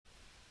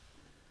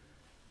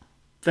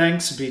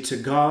Thanks be to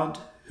God,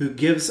 who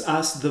gives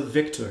us the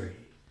victory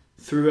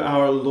through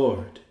our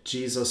Lord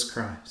Jesus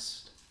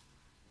Christ.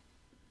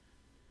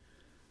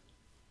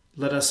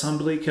 Let us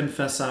humbly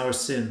confess our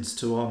sins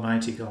to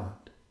Almighty God.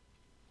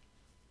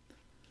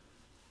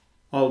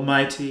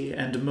 Almighty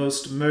and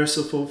most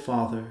merciful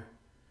Father,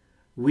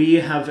 we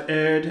have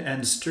erred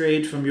and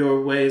strayed from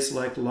your ways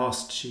like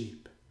lost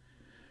sheep.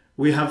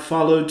 We have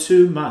followed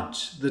too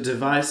much the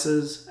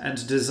devices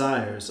and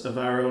desires of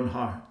our own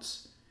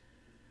hearts.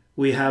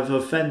 We have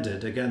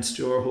offended against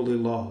your holy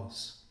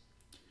laws.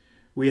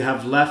 We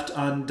have left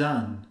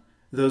undone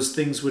those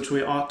things which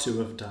we ought to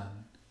have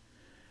done,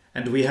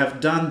 and we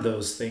have done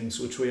those things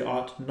which we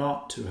ought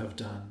not to have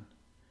done.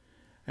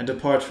 And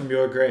apart from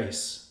your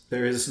grace,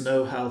 there is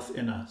no health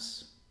in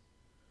us.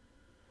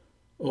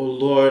 O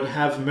Lord,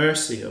 have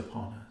mercy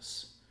upon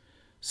us.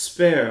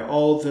 Spare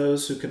all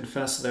those who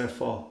confess their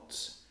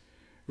faults.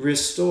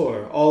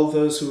 Restore all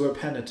those who are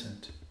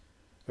penitent,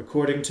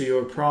 according to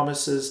your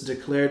promises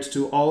declared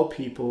to all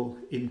people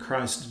in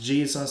Christ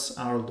Jesus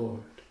our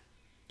Lord.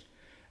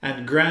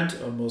 And grant,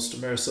 O most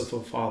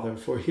merciful Father,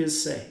 for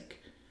his sake,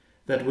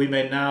 that we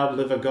may now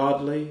live a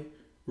godly,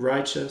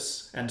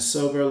 righteous, and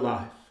sober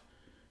life,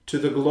 to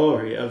the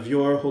glory of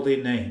your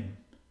holy name.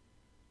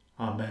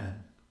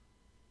 Amen.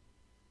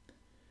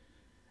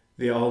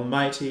 The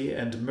Almighty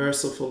and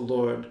merciful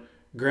Lord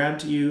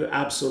grant you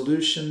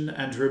absolution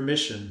and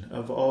remission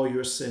of all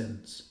your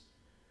sins,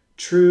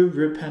 true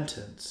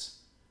repentance,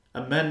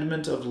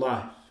 amendment of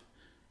life,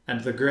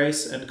 and the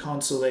grace and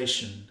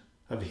consolation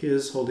of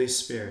his Holy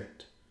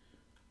Spirit.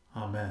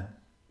 Amen.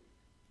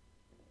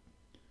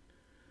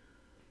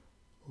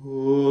 O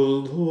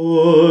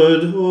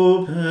Lord,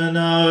 open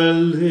our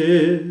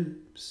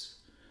lips,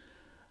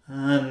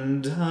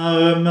 and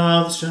our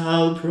mouth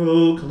shall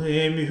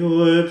proclaim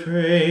your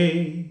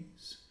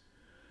praise.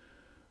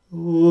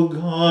 O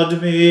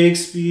God, make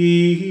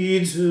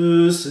speed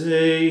to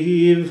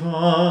save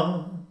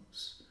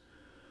us.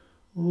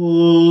 O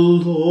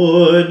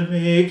Lord,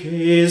 make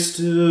haste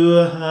to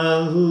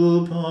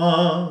help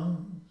us.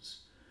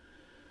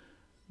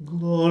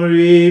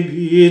 Glory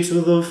be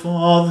to the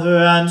Father,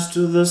 and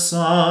to the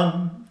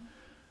Son,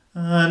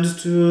 and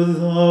to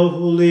the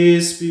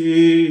Holy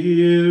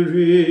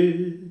Spirit,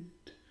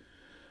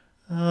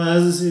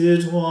 as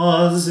it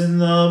was in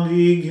the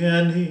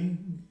beginning,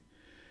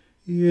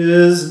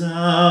 is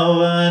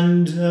now,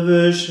 and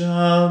ever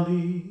shall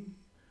be,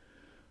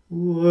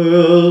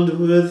 world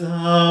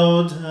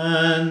without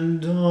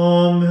end.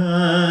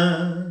 Amen.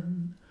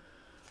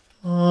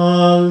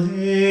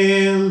 Alleluia.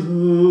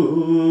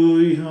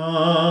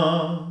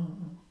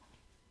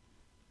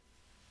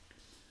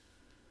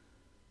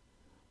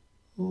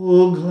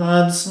 O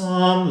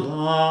gladsome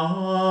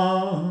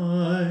light,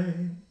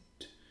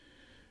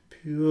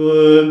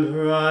 pure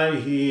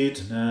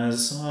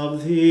brightness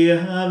of the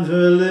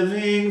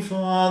ever-living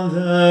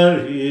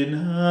Father in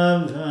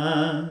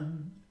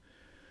heaven,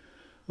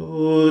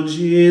 O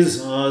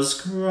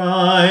Jesus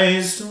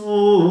Christ,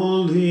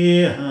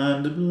 holy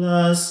and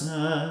blessed,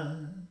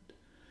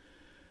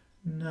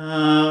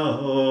 now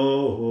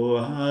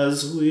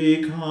as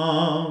we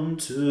come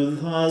to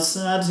the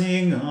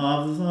setting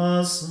of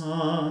the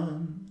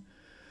sun,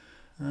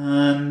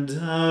 and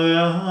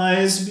our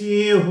eyes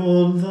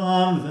behold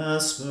the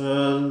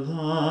vesper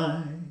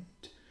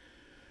light,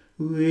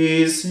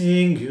 we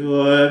sing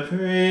your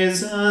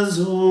praises,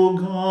 O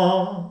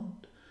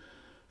God,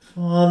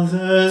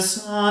 Father,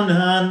 Son,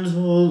 and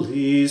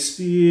Holy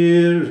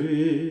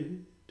Spirit.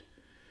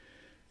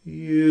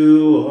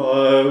 You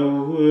are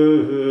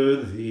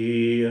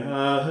worthy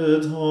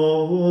at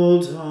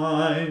all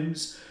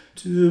times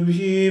to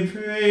be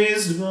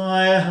praised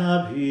by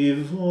happy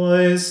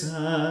voices.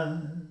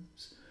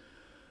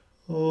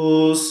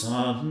 O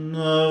Son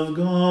of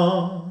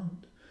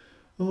God,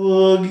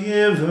 O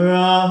Giver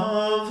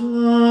of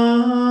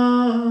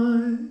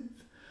life,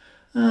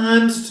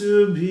 and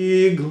to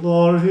be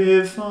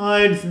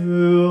glorified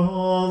through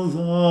all the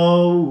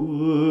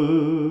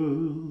world.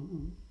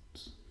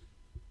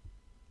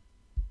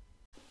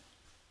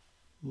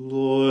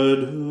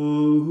 Lord,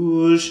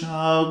 who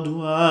shall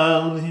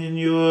dwell in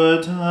your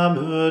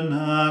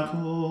tabernacle,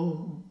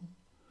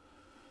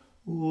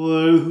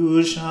 or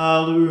who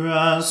shall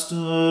rest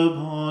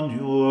upon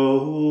your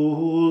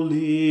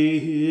holy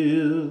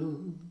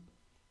hill?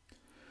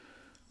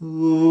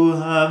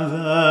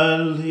 Whoever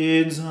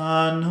leads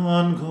an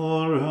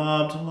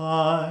uncorrupt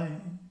life,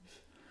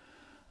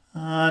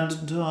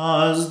 and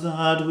does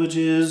that which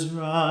is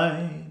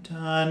right,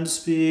 and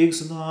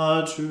speaks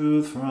the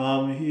truth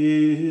from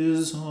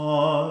his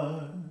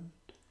heart.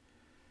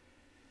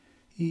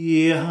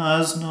 He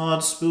has not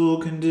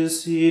spoken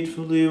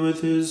deceitfully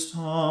with his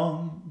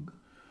tongue,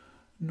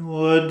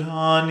 nor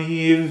done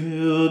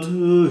evil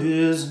to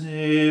his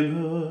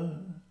neighbor,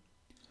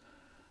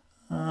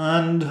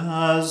 and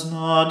has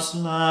not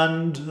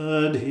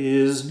slandered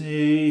his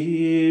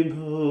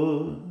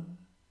neighbor.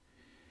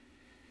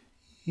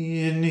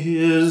 In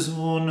his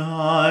own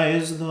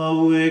eyes the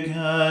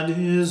wicked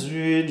is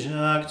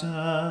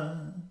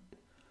rejected,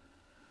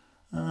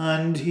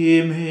 and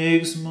he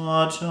makes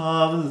much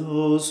of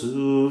those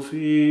who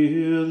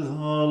fear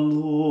the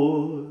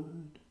Lord.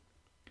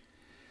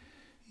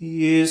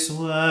 He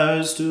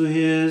swears to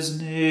his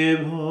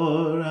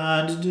neighbor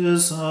and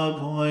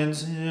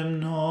disappoints him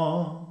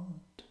not,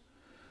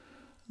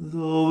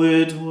 though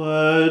it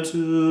were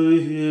to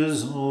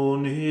his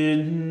own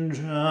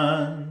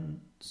hindrance.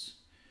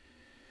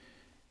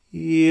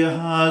 He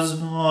has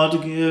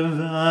not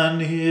given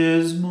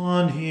his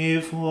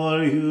money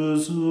for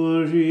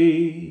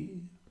usury,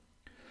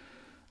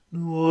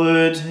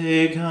 nor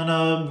taken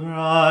a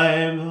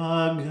bribe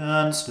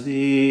against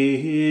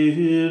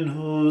the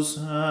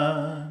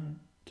innocent.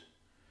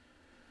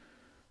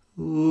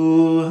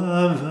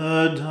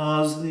 Whoever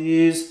does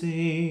these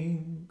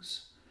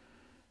things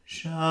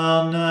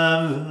shall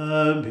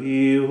never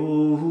be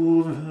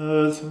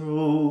overthrown.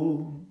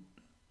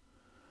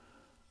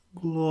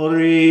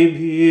 Glory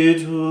be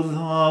to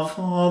the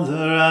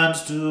Father and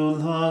to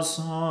the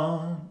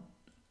Son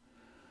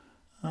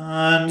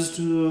and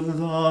to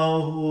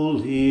the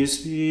Holy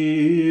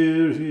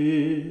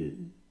Spirit,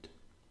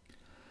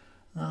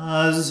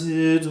 as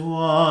it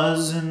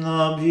was in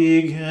the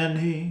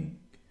beginning,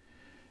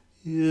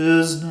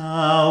 is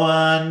now,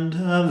 and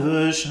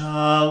ever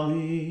shall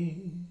be,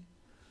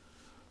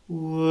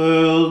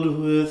 world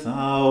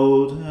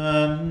without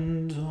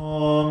end.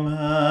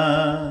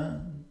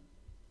 Amen.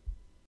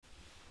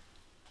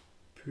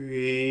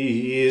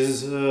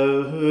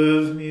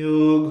 Preserve me,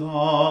 O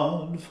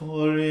God,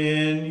 for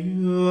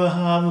in you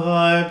have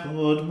I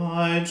put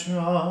my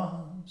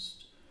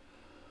trust.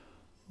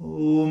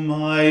 O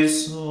my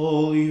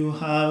soul, you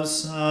have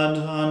said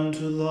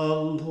unto the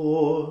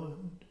Lord,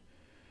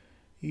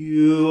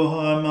 you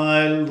are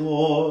my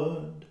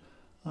Lord,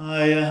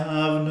 I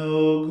have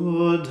no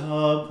good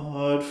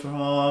apart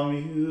from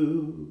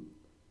you.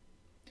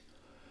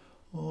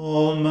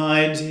 All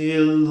my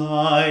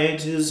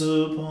delight is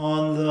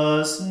upon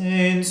the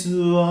saints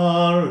who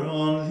are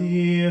on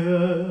the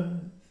earth,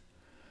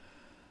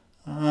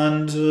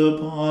 and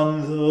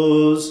upon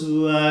those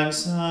who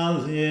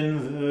excel in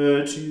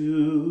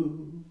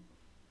virtue.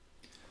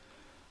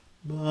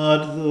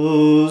 But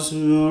those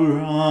who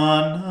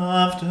run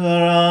after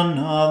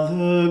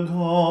another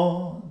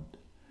god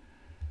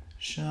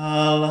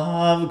shall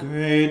have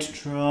great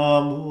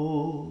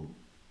trouble.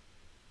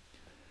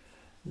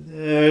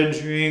 Their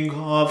drink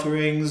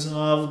offerings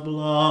of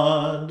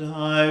blood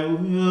I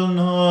will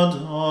not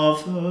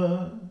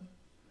offer,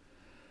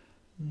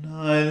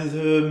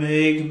 neither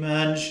make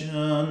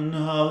mention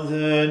of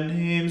their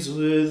names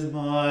with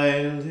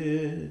my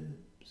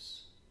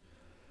lips.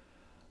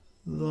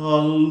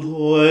 The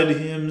Lord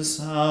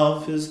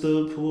himself is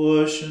the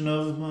portion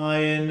of my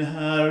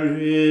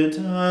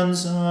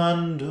inheritance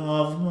and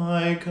of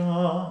my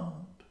cup.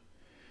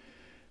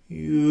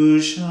 You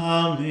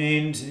shall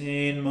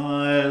maintain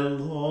my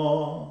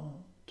lot.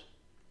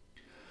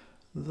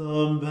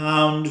 The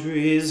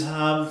boundaries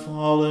have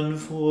fallen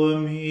for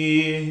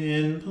me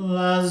in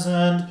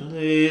pleasant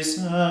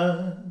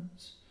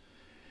places.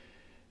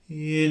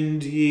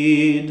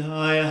 Indeed,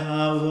 I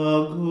have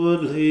a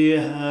goodly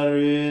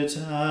heritage.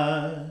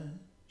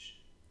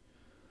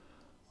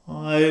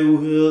 I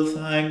will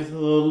thank the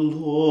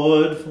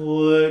Lord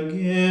for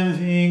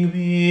giving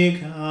me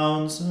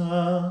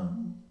counsel.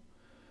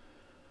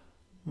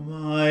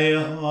 My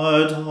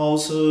heart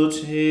also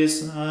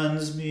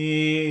chastens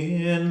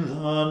me in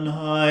the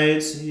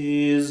night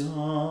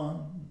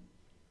season.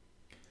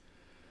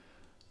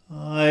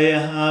 I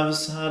have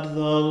set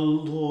the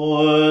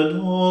Lord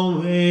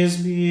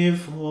always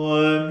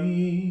before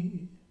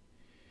me.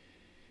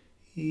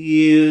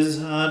 He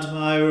is at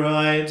my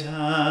right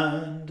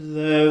hand,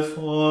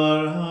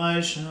 therefore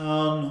I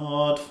shall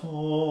not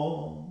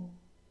fall.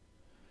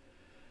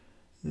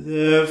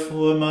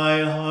 Therefore my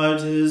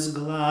heart is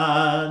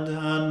glad,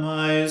 and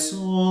my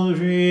soul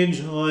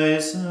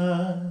rejoices.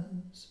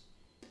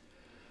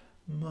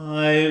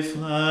 My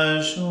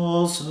flesh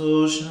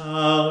also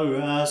shall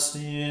rest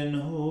in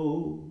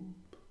hope.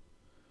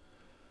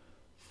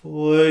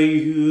 For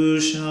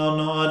you shall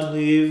not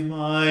leave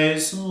my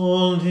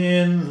soul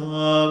in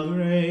the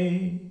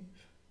grave,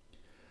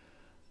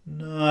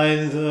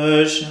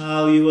 neither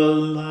shall you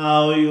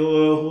allow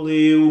your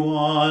Holy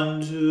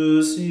One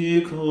to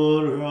see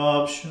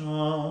corruption.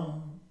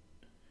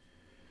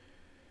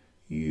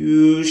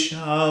 You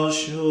shall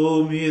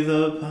show me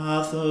the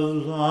path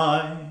of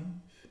life.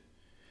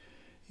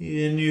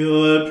 In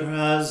your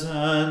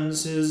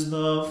presence is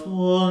the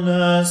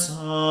fullness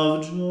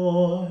of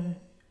joy,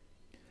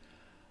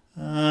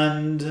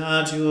 and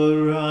at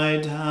your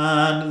right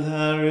hand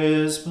there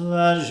is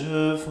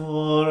pleasure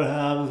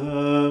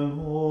forevermore.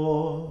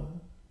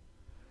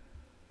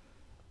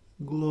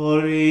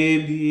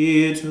 Glory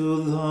be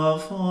to the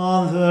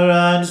Father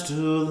and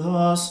to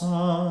the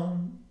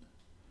Son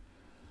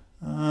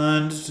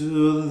and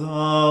to the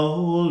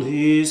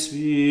Holy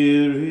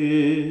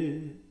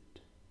Spirit,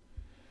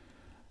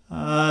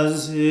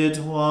 as it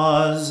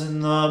was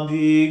in the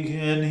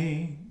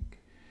beginning,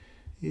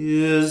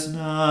 is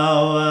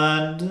now,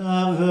 and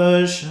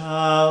ever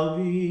shall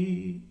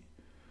be,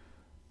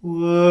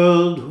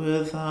 world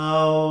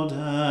without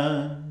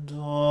end.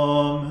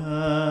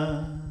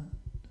 Amen.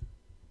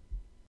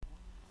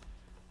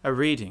 A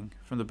reading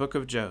from the book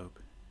of Job.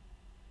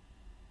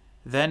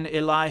 Then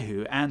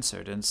Elihu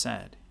answered and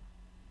said,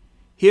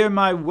 Hear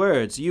my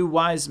words, you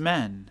wise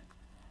men,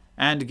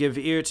 and give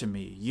ear to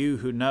me, you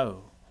who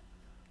know.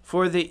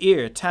 For the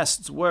ear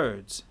tests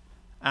words,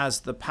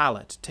 as the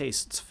palate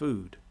tastes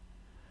food.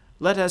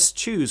 Let us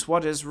choose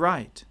what is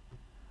right.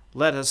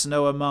 Let us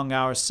know among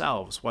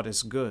ourselves what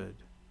is good.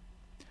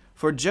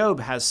 For Job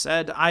has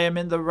said, I am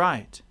in the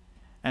right,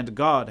 and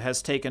God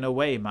has taken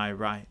away my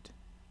right.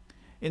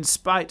 In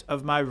spite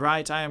of my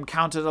right I am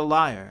counted a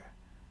liar.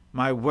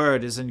 My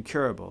word is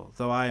incurable,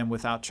 though I am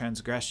without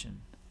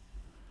transgression.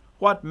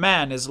 What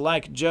man is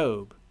like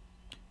Job,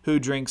 who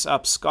drinks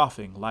up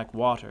scoffing like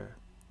water?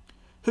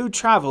 Who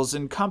travels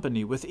in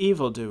company with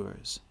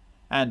evildoers,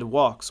 and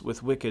walks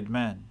with wicked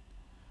men?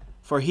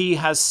 For he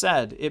has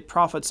said, It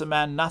profits a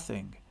man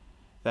nothing,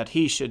 that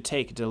he should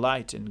take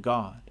delight in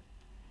God.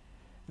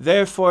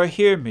 Therefore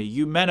hear me,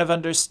 you men of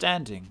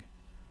understanding.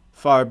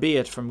 Far be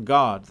it from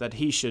God that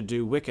he should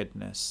do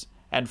wickedness,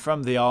 and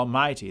from the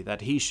Almighty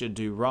that he should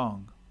do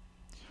wrong.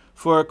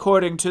 For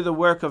according to the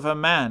work of a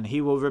man he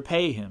will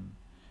repay him,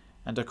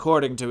 and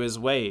according to his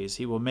ways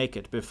he will make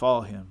it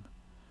befall him.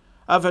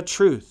 Of a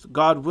truth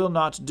God will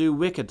not do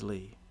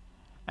wickedly,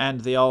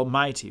 and the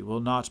Almighty will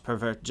not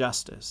pervert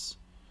justice.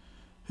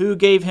 Who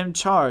gave him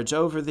charge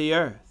over the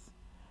earth,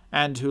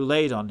 and who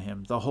laid on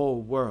him the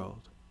whole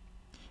world?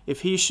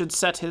 If he should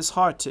set his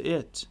heart to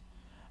it,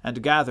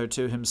 and gather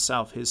to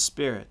himself his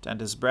spirit and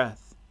his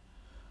breath,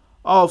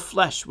 all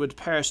flesh would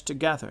perish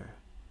together,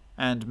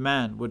 and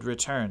man would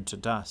return to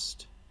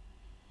dust.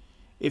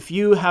 If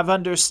you have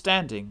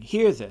understanding,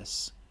 hear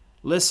this,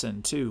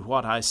 listen to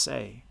what I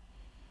say.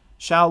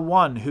 Shall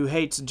one who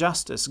hates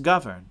justice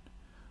govern?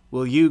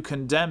 Will you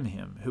condemn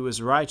him who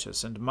is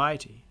righteous and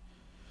mighty,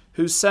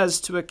 who says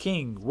to a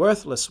king,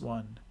 worthless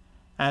one,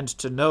 and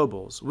to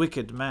nobles,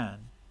 wicked man,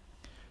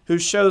 who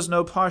shows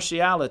no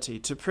partiality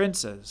to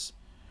princes,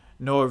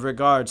 nor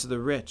regards the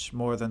rich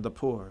more than the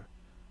poor,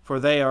 for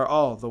they are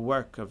all the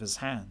work of his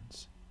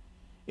hands.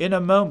 In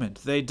a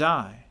moment they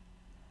die.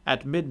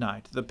 At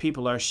midnight the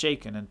people are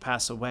shaken and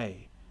pass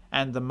away,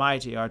 and the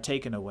mighty are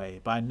taken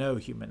away by no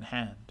human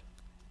hand.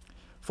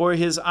 For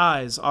his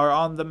eyes are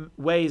on the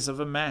ways of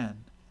a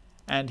man,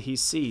 and he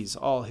sees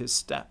all his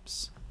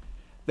steps.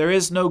 There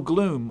is no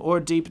gloom or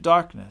deep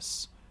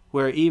darkness,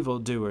 where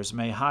evildoers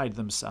may hide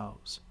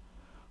themselves.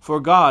 For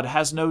God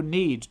has no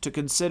need to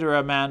consider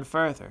a man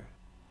further,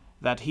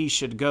 that he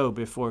should go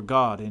before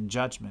God in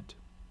judgment.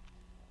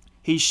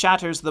 He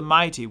shatters the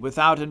mighty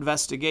without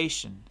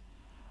investigation,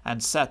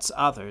 and sets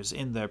others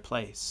in their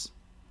place.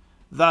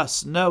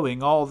 Thus,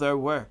 knowing all their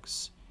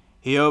works,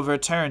 he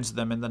overturns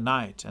them in the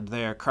night, and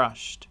they are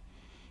crushed.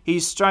 He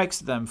strikes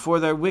them for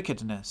their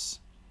wickedness,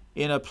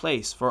 in a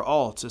place for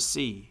all to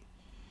see,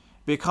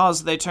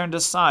 because they turned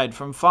aside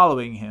from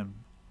following him,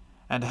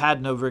 and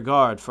had no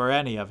regard for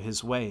any of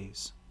his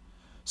ways,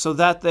 so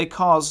that they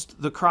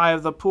caused the cry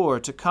of the poor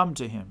to come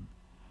to him,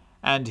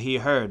 and he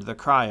heard the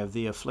cry of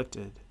the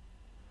afflicted.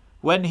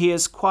 When he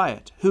is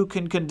quiet, who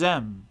can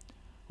condemn?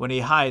 When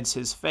he hides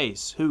his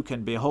face, who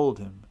can behold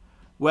him,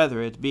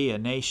 whether it be a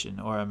nation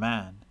or a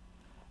man?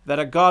 That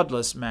a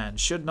godless man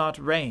should not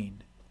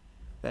reign,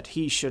 that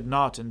he should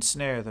not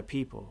ensnare the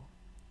people.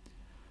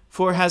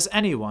 For has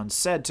anyone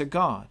said to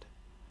God,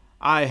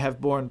 I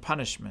have borne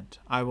punishment,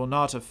 I will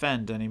not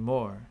offend any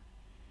more?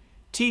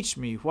 Teach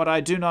me what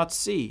I do not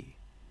see.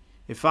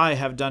 If I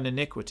have done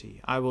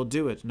iniquity, I will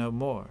do it no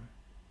more.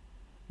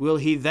 Will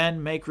he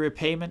then make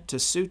repayment to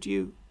suit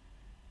you,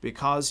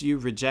 because you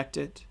reject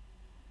it?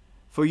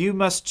 For you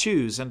must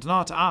choose, and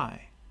not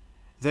I.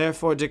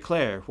 Therefore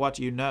declare what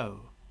you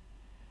know.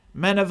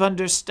 Men of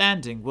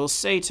understanding will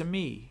say to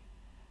me,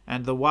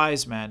 and the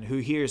wise man who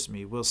hears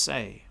me will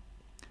say,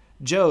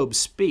 Job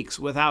speaks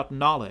without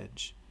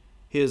knowledge.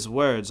 His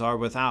words are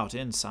without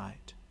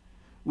insight.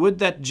 Would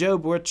that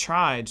Job were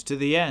tried to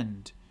the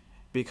end,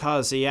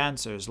 because he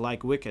answers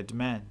like wicked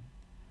men.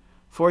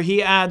 For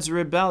he adds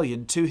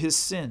rebellion to his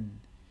sin.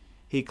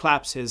 He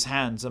claps his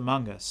hands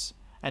among us,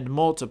 and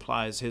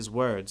multiplies his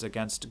words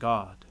against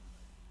God.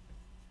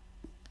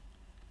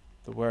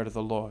 The word of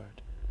the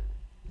Lord.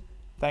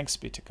 Thanks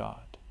be to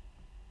God.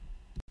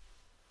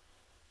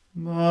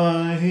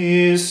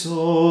 My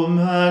soul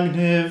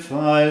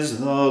magnifies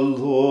the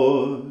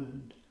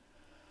Lord,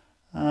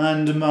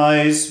 and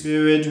my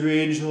spirit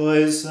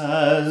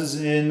rejoices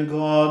in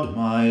God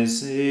my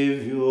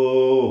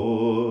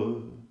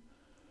Saviour.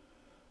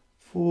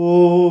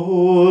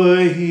 For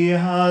he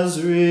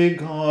has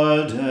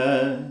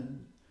regarded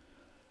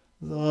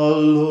the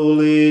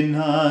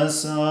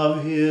lowliness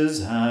of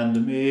his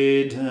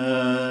handmaiden.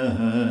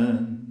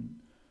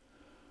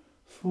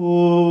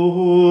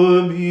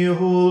 For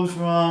behold,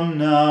 from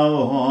now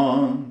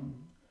on,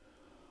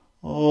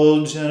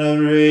 all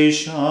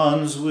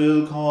generations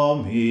will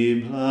call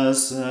me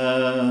blessed.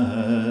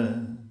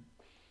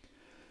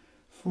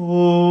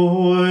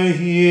 For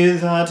he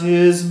that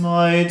is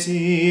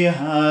mighty He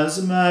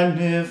has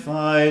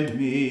magnified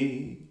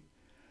me,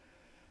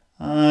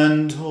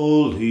 and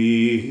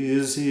holy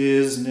is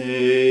his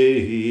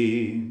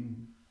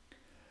name.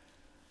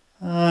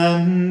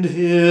 And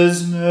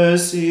his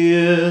mercy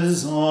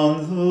is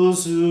on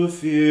those who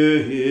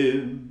fear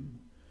him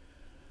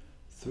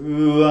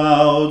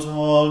throughout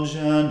all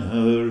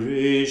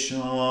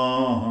generations.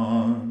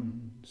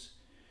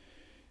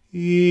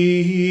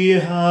 He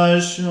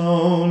has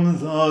shown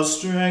the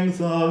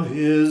strength of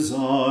his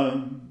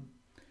arm.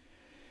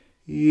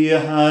 He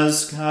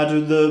has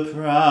scattered the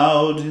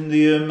proud in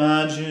the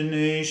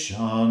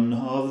imagination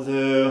of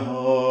their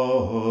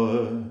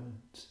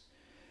hearts.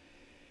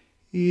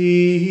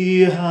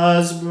 He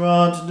has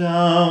brought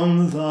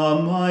down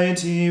the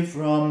mighty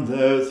from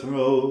their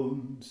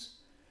thrones,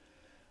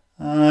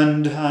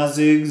 and has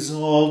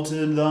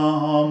exalted the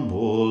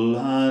humble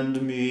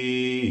and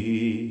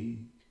meek.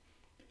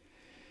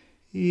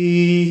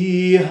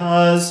 He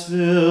has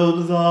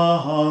filled the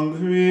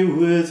hungry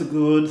with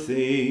good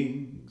things,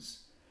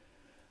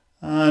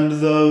 and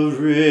the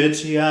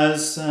rich he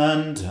has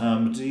sent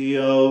empty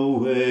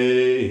away.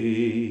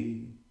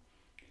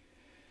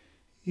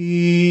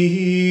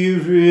 He,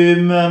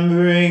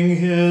 remembering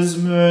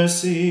his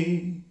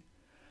mercy,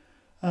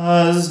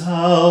 has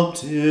helped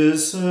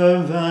his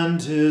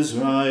servant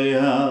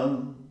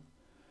Israel,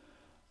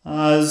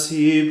 as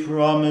he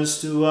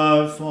promised to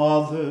our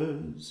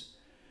fathers,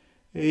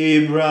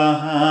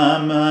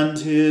 Abraham and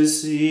his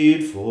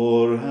seed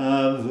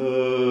forever.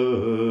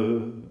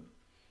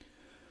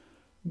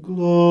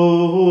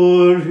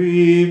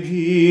 Glory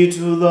be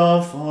to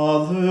the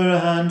Father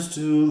and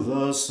to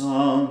the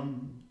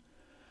Son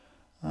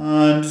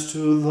and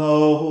to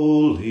the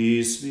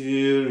Holy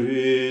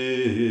Spirit,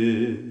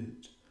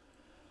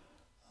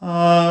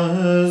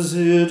 as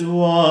it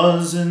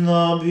was in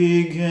the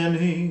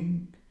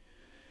beginning,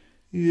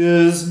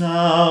 is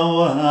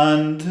now,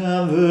 and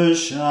ever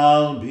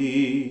shall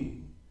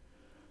be,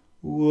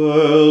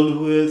 world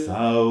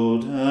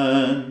without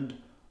end.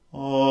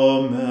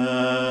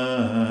 Amen.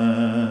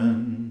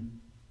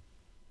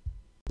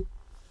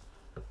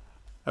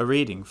 A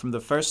reading from the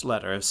first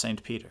letter of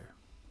St. Peter.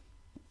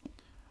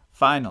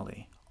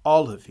 Finally,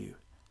 all of you,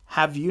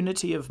 have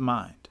unity of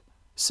mind,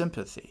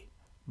 sympathy,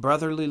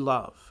 brotherly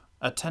love,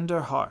 a tender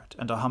heart,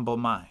 and a humble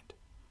mind.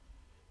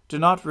 Do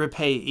not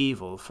repay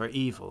evil for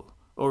evil,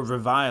 or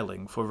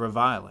reviling for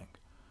reviling,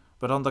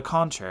 but on the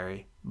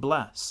contrary,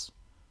 bless.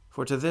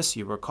 For to this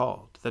you were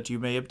called, that you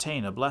may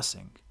obtain a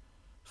blessing.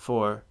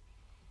 For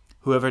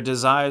whoever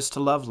desires to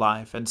love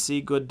life and see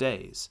good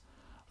days,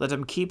 let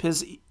him keep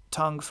his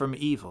tongue from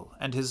evil,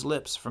 and his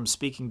lips from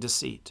speaking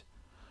deceit.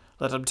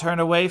 Let him turn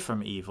away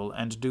from evil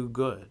and do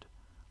good.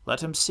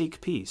 Let him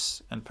seek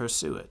peace and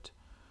pursue it.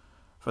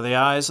 For the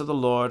eyes of the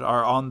Lord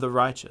are on the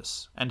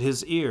righteous, and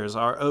his ears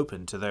are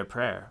open to their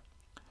prayer.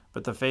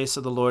 But the face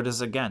of the Lord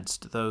is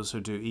against those who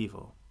do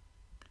evil.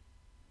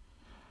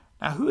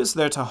 Now who is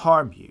there to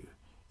harm you,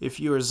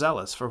 if you are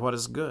zealous for what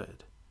is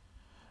good?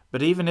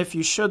 But even if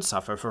you should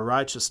suffer for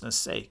righteousness'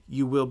 sake,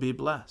 you will be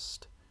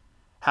blessed.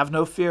 Have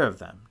no fear of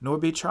them, nor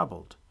be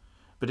troubled,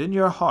 but in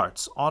your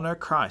hearts honor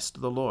Christ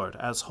the Lord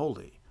as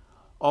holy,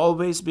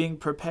 always being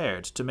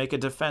prepared to make a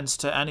defense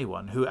to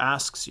anyone who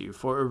asks you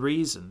for a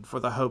reason for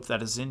the hope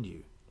that is in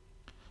you.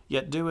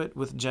 Yet do it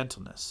with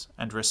gentleness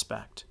and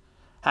respect,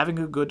 having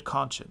a good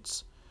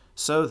conscience,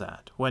 so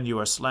that, when you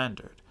are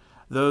slandered,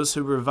 those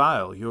who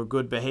revile your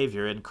good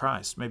behavior in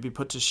Christ may be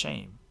put to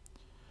shame.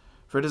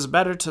 For it is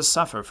better to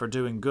suffer for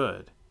doing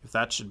good, if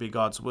that should be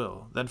God's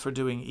will, than for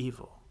doing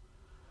evil.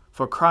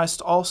 For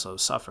Christ also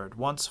suffered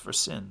once for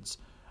sins,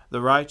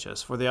 the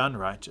righteous for the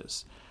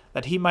unrighteous,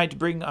 that he might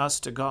bring us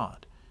to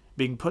God,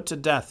 being put to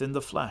death in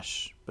the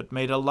flesh, but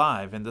made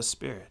alive in the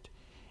Spirit,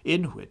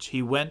 in which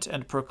he went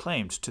and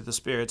proclaimed to the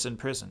spirits in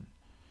prison,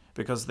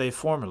 because they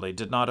formerly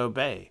did not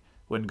obey,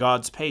 when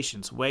God's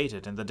patience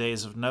waited in the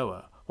days of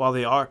Noah, while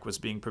the ark was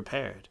being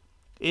prepared,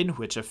 in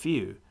which a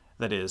few,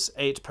 that is,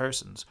 8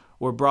 persons,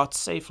 were brought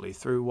safely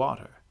through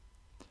water.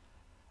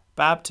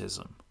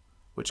 Baptism,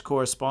 which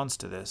corresponds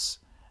to this,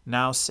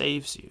 now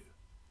saves you,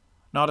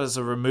 not as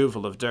a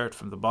removal of dirt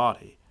from the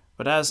body,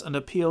 but as an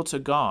appeal to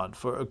God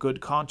for a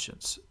good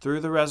conscience through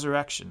the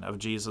resurrection of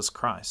Jesus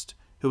Christ,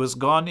 who has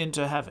gone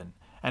into heaven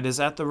and is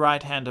at the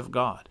right hand of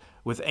God,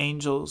 with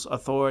angels,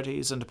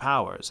 authorities, and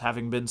powers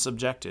having been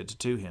subjected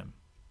to him.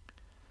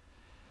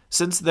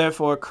 Since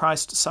therefore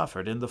Christ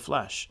suffered in the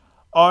flesh,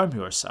 arm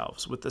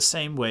yourselves with the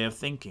same way of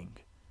thinking.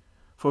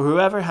 For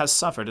whoever has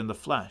suffered in the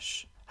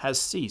flesh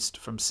has ceased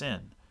from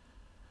sin,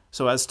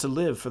 so as to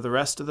live for the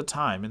rest of the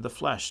time in the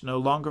flesh no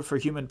longer for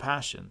human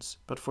passions,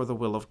 but for the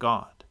will of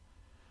God.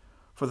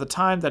 For the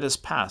time that is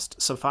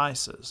past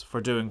suffices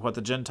for doing what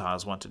the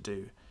Gentiles want to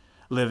do,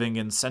 living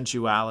in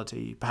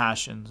sensuality,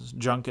 passions,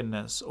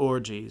 drunkenness,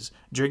 orgies,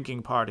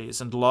 drinking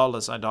parties, and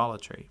lawless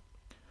idolatry.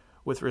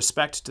 With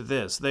respect to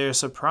this, they are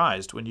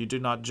surprised when you do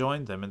not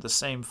join them in the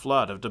same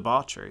flood of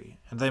debauchery,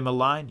 and they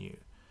malign you.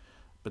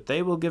 But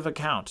they will give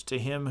account to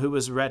him who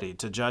is ready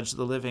to judge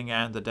the living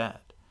and the dead.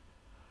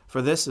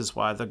 For this is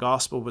why the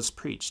gospel was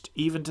preached,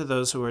 even to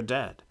those who are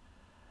dead,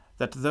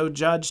 that though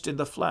judged in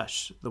the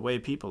flesh, the way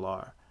people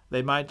are,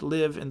 they might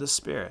live in the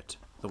Spirit,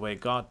 the way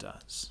God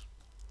does.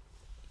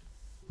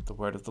 The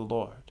word of the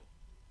Lord.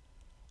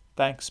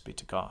 Thanks be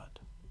to God.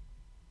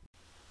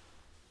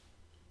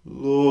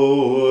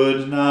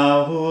 Lord,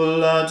 now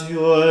let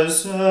your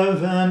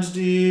servant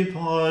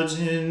depart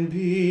in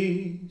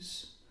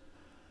peace,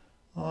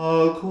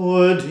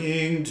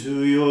 according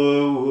to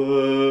your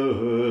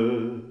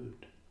word.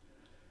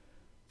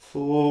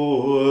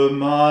 For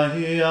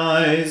my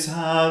eyes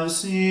have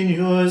seen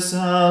your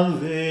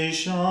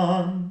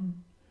salvation,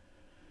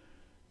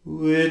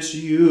 which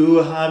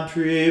you have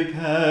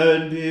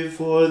prepared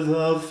before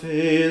the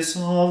face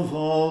of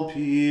all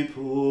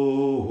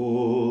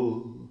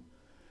people,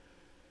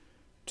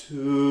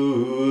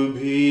 to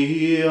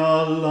be a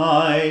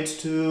light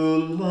to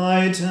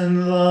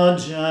lighten the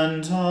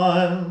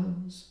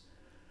Gentiles,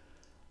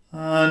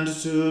 and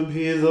to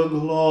be the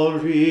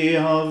glory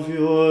of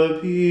your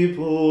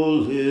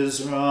people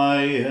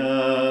Israel.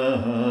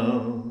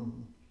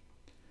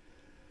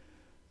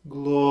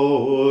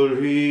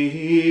 Glory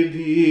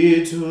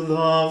be to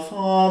the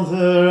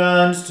Father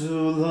and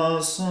to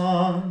the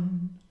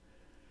Son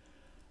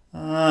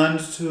and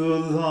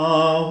to the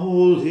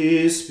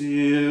Holy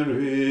Spirit,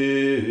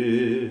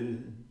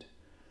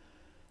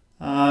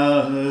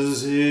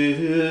 as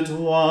it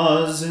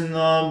was in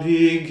the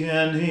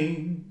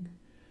beginning,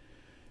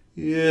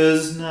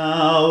 is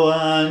now,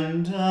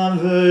 and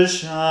ever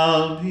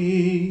shall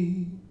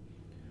be,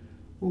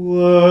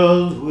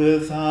 world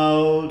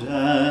without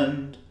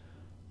end.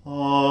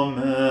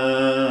 Amen.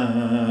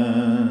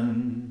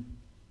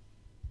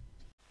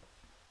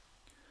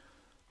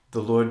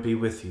 The Lord be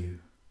with you.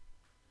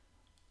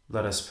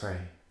 Let us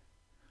pray.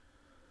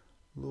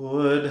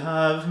 Lord,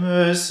 have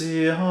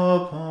mercy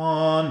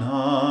upon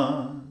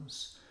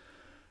us.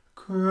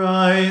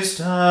 Christ,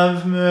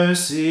 have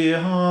mercy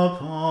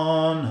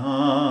upon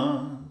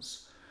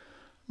us.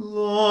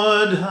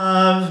 Lord,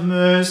 have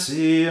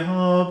mercy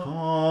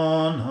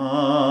upon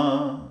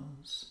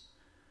us.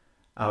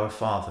 Our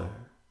Father,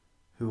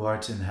 who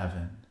art in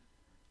heaven,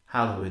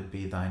 hallowed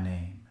be thy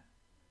name.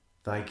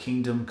 Thy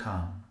kingdom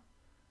come,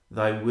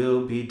 thy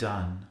will be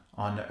done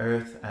on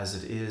earth as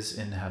it is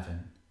in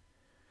heaven.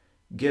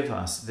 Give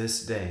us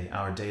this day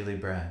our daily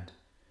bread,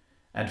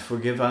 and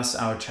forgive us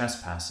our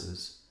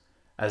trespasses,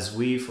 as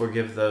we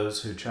forgive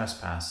those who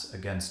trespass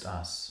against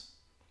us.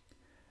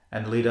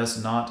 And lead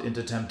us not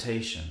into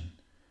temptation,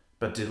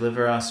 but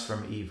deliver us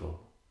from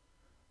evil.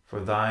 For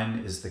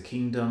thine is the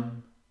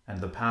kingdom, and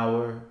the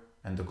power,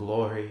 and the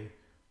glory,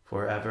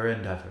 forever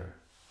and ever.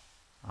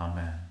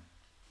 Amen.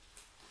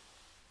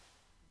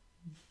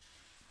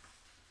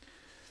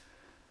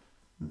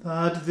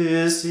 That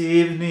this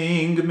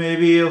evening may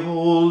be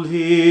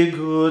holy,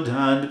 good,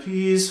 and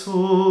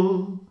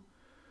peaceful,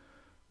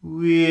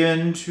 we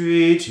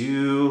entreat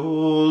you,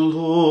 O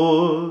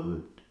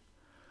Lord,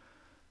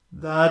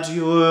 that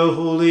your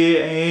holy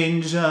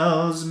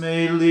angels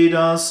may lead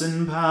us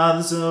in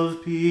paths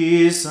of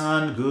peace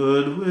and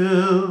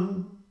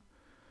goodwill.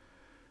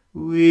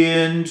 We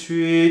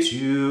entreat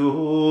you,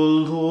 O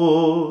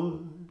Lord,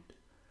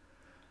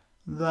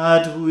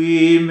 that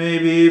we may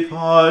be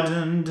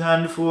pardoned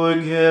and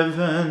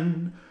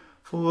forgiven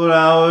for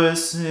our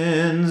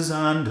sins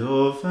and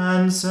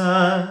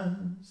offenses.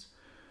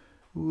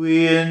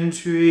 We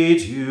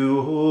entreat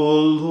you, O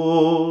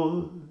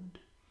Lord,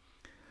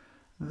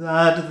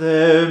 that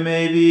there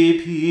may be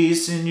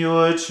peace in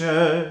your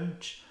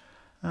church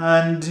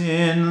and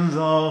in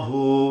the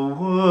whole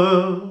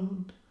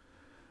world.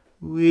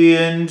 We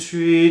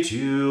entreat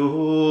you,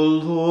 O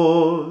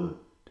Lord,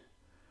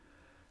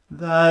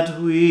 that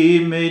we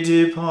may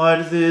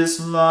depart this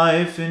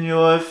life in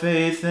your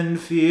faith and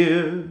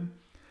fear,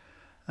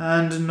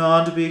 and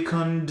not be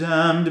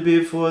condemned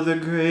before the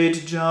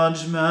great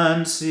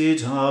judgment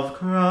seat of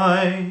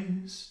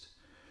Christ.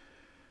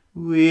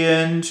 We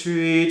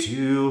entreat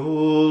you,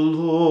 O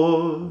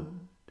Lord,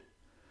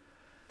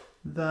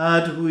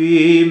 that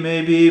we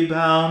may be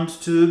bound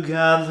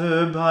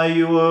together by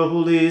your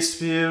Holy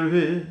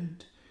Spirit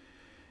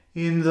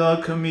in the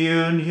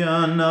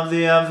communion of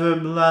the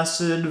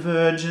ever-blessed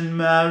Virgin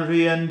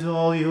Mary and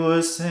all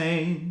your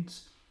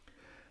saints,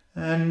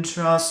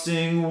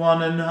 entrusting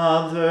one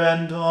another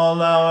and all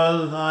our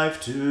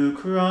life to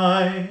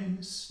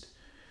Christ.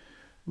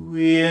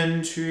 We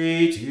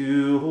entreat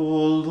you,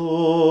 O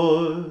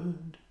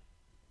Lord.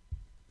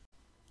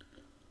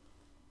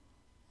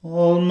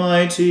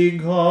 Almighty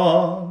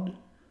God,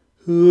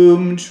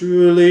 whom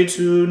truly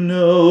to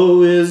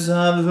know is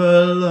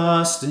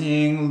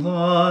everlasting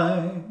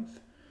life,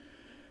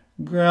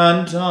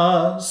 grant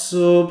us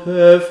so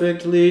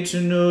perfectly to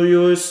know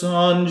your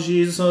Son,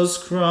 Jesus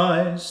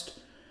Christ,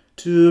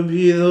 to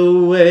be the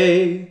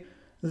way,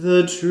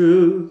 the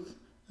truth,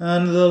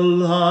 and the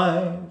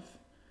life,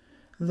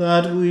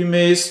 that we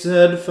may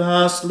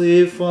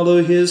steadfastly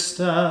follow his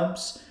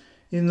steps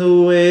in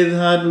the way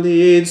that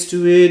leads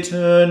to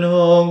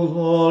eternal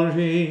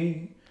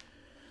glory.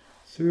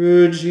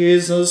 Through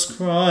Jesus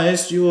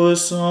Christ, your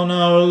Son,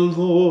 our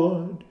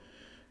Lord,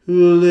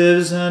 who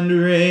lives and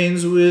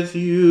reigns with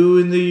you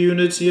in the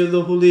unity of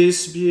the Holy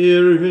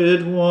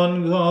Spirit,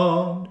 one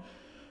God,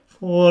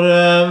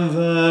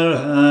 forever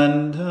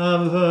and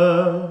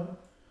ever.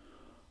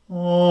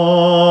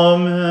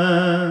 Amen.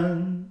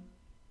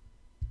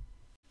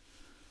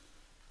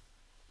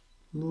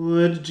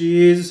 Lord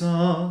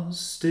Jesus,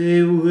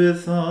 stay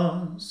with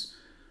us,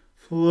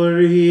 for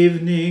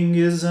evening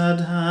is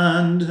at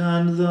hand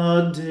and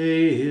the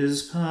day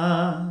is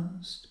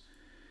past.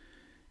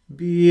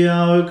 Be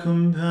our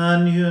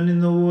companion in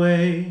the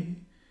way,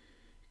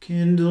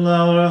 kindle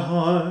our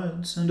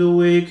hearts and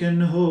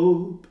awaken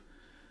hope,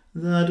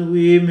 that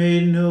we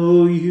may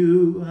know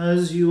you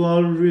as you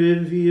are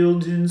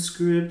revealed in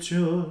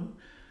Scripture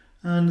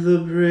and the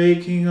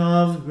breaking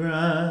of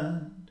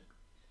bread.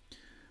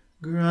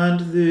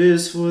 Grant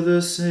this for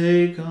the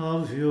sake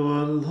of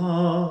your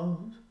love.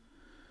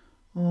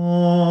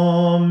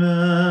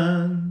 Amen.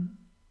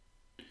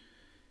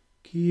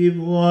 Keep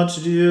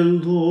watch, dear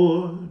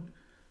Lord,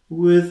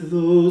 with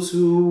those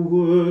who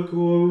work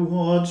or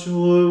watch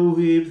or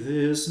weep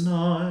this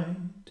night,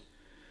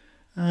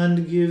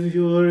 and give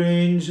your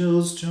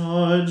angels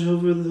charge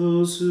over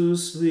those who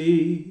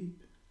sleep.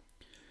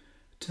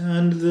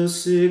 Tend the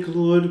sick,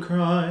 Lord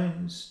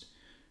Christ.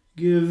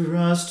 Give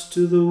rest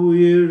to the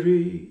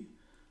weary.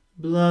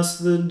 Bless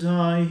the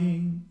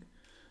dying.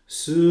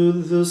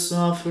 Soothe the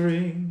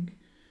suffering.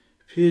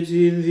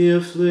 Pity the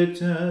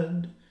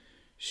afflicted.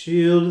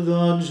 Shield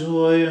the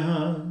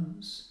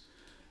joyous.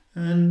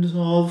 And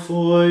all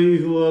for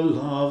your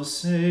love's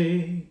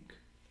sake.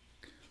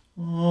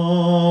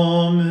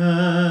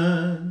 Amen.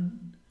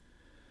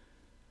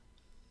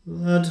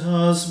 Let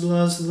us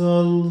bless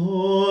the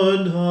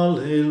Lord.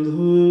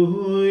 Alleluia.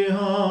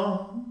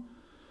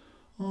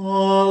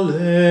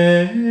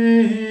 Alleluia.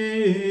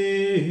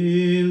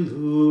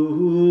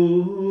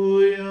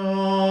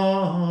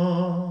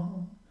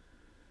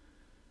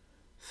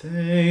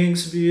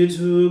 Thanks be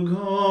to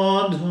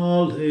God.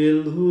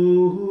 Alleluia.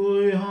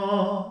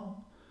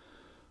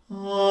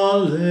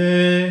 Alleluia.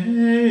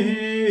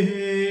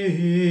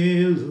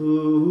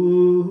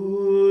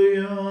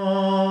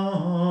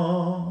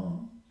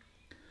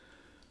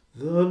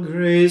 The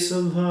grace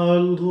of our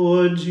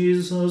Lord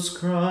Jesus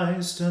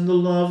Christ, and the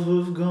love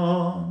of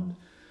God,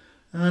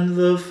 and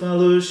the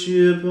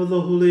fellowship of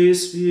the Holy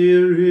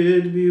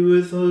Spirit be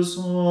with us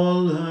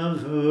all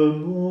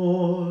evermore.